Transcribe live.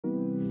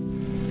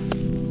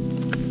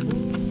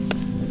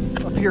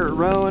here at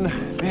Roan,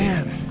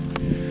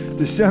 man,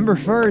 December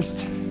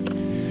 1st.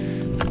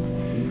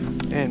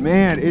 And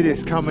man, it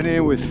is coming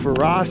in with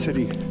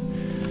ferocity.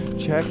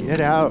 Check it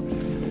out.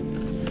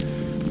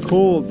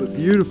 Cold but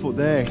beautiful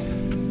day.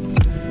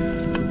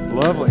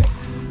 Lovely.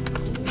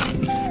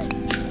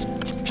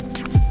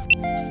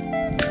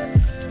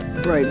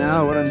 Right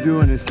now what I'm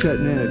doing is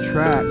setting in a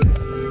track.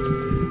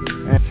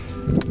 And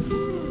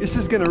this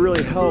is gonna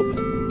really help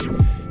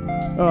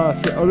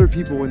for other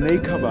people when they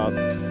come up,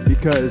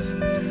 because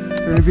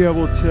they're gonna be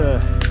able to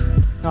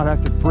not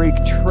have to break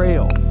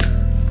trail.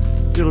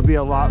 It'll be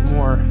a lot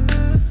more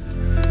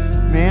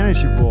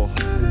manageable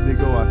as they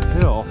go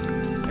uphill.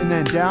 And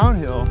then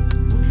downhill,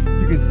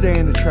 you can stay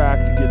in the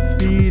track to get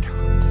speed,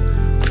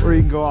 or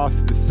you can go off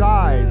to the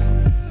side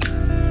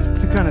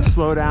to kind of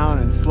slow down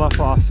and slough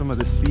off some of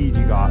the speed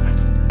you got.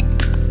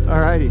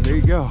 Alrighty, there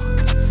you go.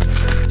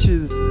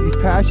 These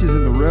patches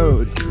in the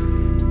road,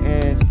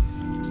 and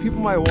people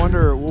might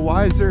wonder, well,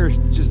 why is there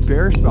just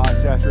bare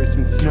spots after it's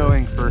been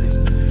snowing for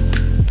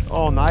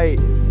all night?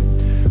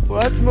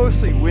 Well, that's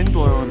mostly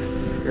windblown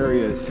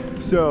areas.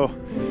 So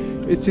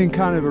it's in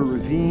kind of a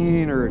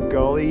ravine or a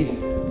gully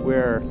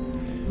where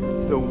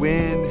the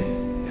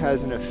wind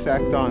has an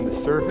effect on the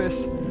surface.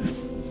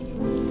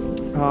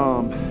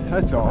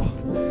 That's all.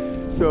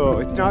 So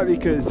it's not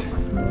because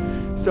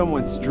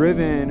someone's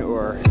driven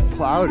or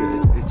plowed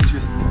it, it's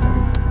just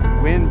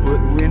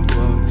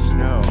wind-blown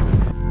snow.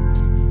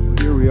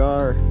 Here we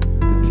are at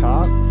the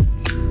top,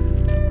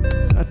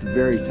 not the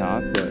very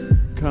top, but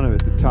kind of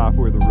at the top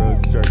where the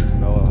road starts to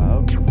mellow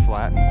out and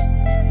flatten.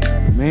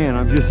 Man,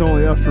 I'm just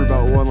only up for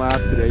about one lap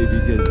today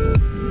because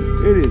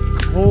it is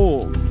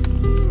cold.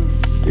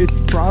 It's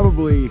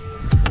probably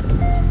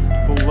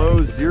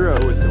below zero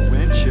with the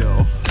wind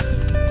chill,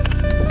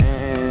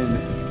 and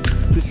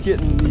just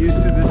getting used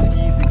to the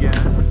skis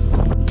again.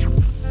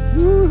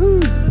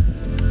 Woohoo!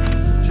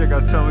 Check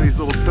out some of these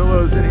little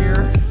pillows in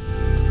here.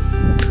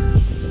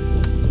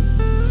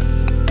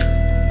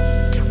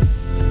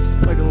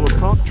 Like a little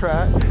pump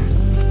track.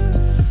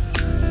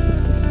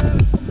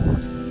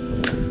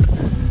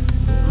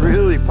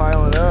 Really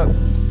piling up.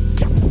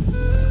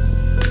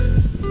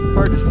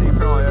 Hard to see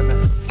probably on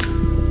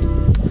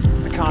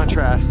the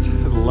contrast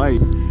of the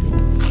light.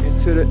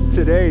 And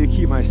today, to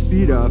keep my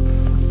speed up,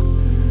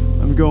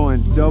 I'm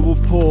going double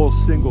pull,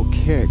 single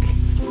kick.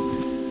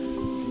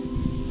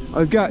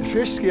 I've got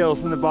fish scales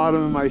in the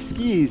bottom of my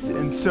skis,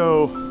 and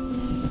so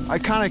I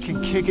kind of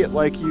can kick it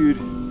like you'd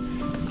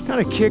kind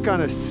of kick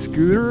on a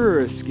scooter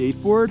or a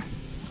skateboard.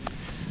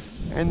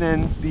 And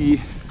then the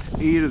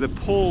aid of the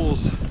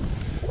pulls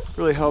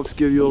really helps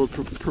give you a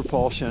little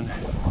propulsion.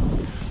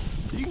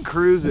 You can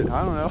cruise it,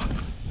 I don't know,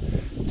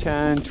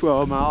 10,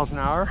 12 miles an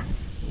hour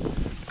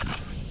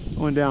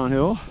going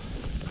downhill.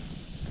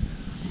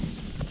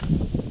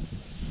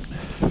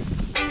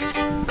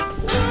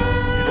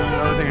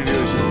 Another thing to do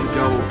is just a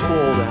double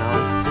pull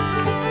down,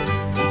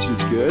 which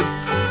is good.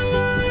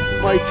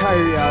 Might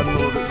tire you out a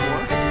little bit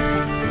more,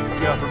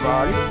 the upper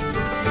body.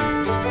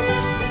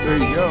 There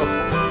you go.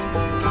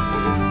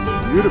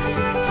 Beautiful.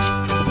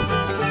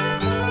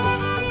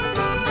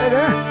 Hey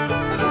there.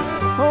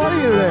 How are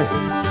you today?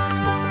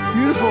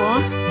 Beautiful,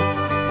 huh?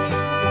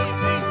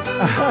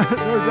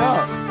 No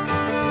doubt.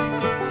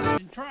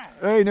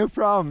 Hey, no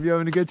problem. You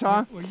having a good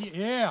time? Well,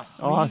 yeah.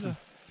 Awesome.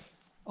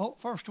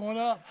 First one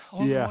up.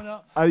 Yeah. One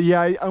up.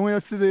 Yeah, I went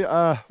up to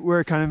the where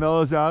it kind of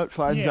mellows out,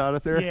 flattens out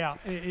up there. Yeah.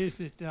 Is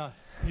the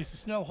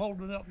snow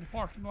holding up in the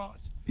parking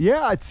lots?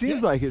 Yeah, it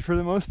seems like it for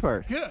the most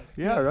part. Good.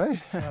 Yeah, good.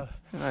 right. So,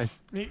 nice.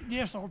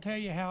 This will tell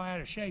you how out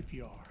of shape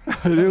you are.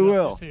 It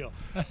will.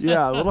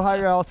 Yeah, a little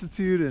higher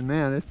altitude, and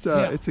man, it's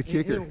a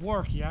kicker. It'll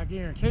work you, I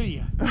guarantee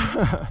you.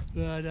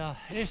 But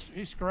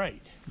it's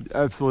great.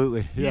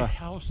 Absolutely. Yeah.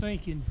 I was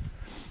thinking,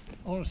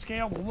 on a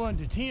scale of 1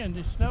 to 10,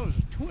 this snow's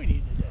a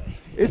 20 today.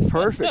 It's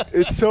perfect.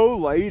 It's so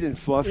light and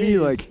fluffy.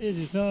 It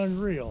is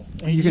unreal.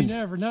 And you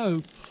never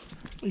know.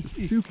 It's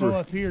super. Come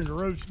up here and the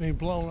road's been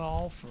blown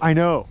off. I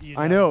know,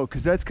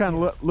 because that's kind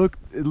of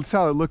it's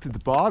how it looked at the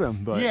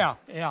bottom, but yeah.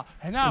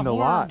 And I've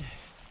learned,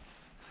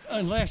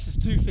 unless it's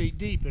 2 feet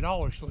deep, it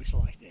always looks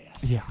like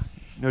that. Yeah,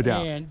 no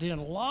doubt. And then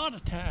a lot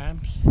of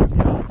times,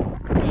 that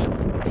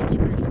first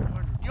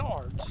 300-400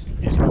 yards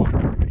is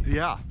gone.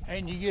 Yeah.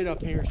 And you get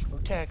up here, it's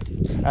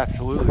protected.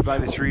 Absolutely, by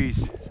the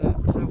trees.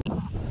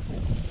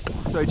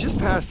 So I just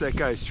passed that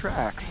guy's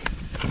tracks,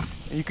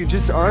 and you can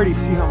just already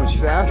see how much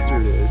faster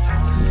it is.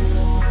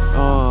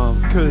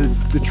 Because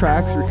the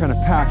tracks are kind of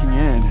packing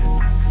in,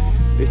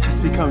 it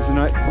just becomes a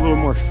little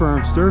more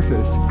firm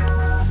surface,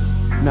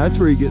 and that's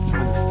where you get some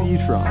of the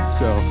speed from.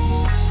 So,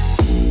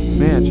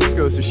 man, just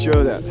goes to show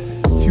that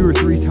 2 or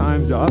 3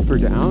 times up or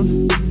down,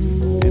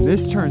 and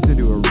this turns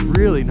into a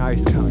really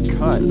nice kind of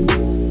cut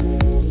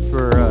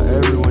for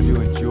everyone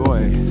to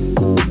enjoy.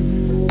 So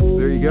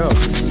there you go.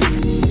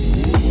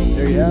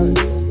 There you have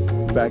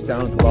it. Back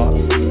down at the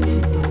bottom.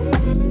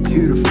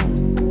 Beautiful,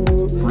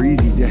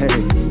 breezy day.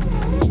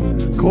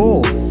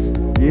 Cold.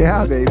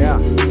 Yeah, baby. Yeah.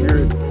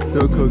 Here at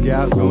SoCo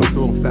Gap, going for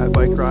a little fat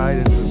bike ride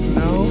in the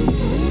snow.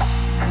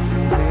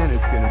 Man,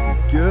 it's gonna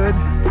be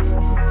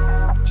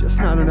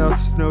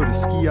enough snow to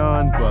ski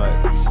on,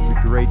 but this is a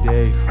great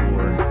day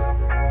for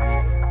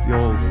the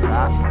old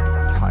fat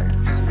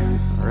tires.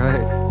 All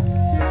right,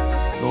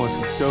 going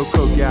from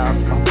Soko Gap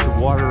up to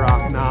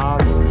Waterock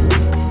Knob.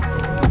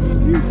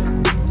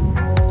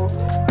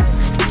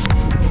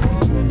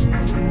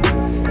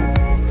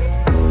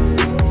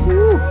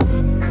 Woo.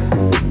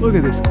 Look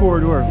at this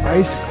corridor of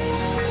icicles.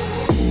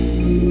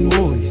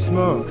 Holy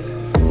smokes,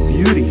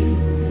 beauty.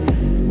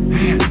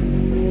 Man.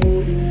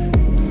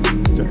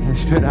 Starting to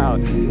spit out.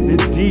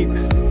 It's deep.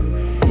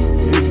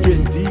 It's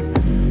getting deep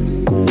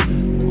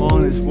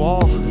on this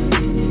wall.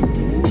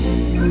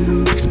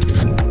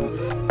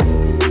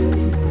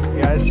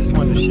 Guys, just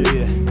wanted to show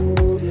you the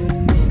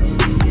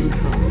view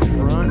from the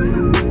front.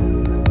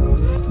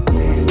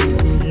 Man,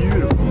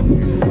 beautiful.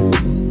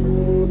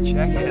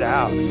 Check it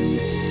out.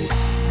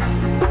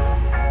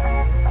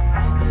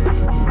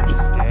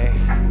 Gorgeous day.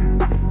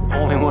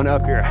 Only one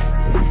up here.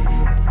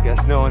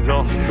 Guess no one's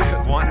all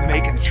wanting to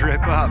make the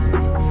trip up.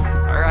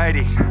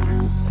 Alrighty,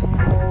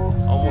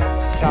 almost to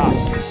the top.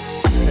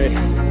 Okay,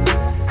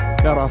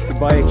 got off the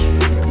bike,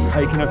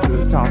 hiking up to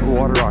the top of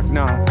Waterock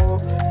Knob.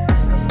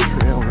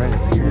 Trail right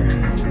up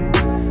here.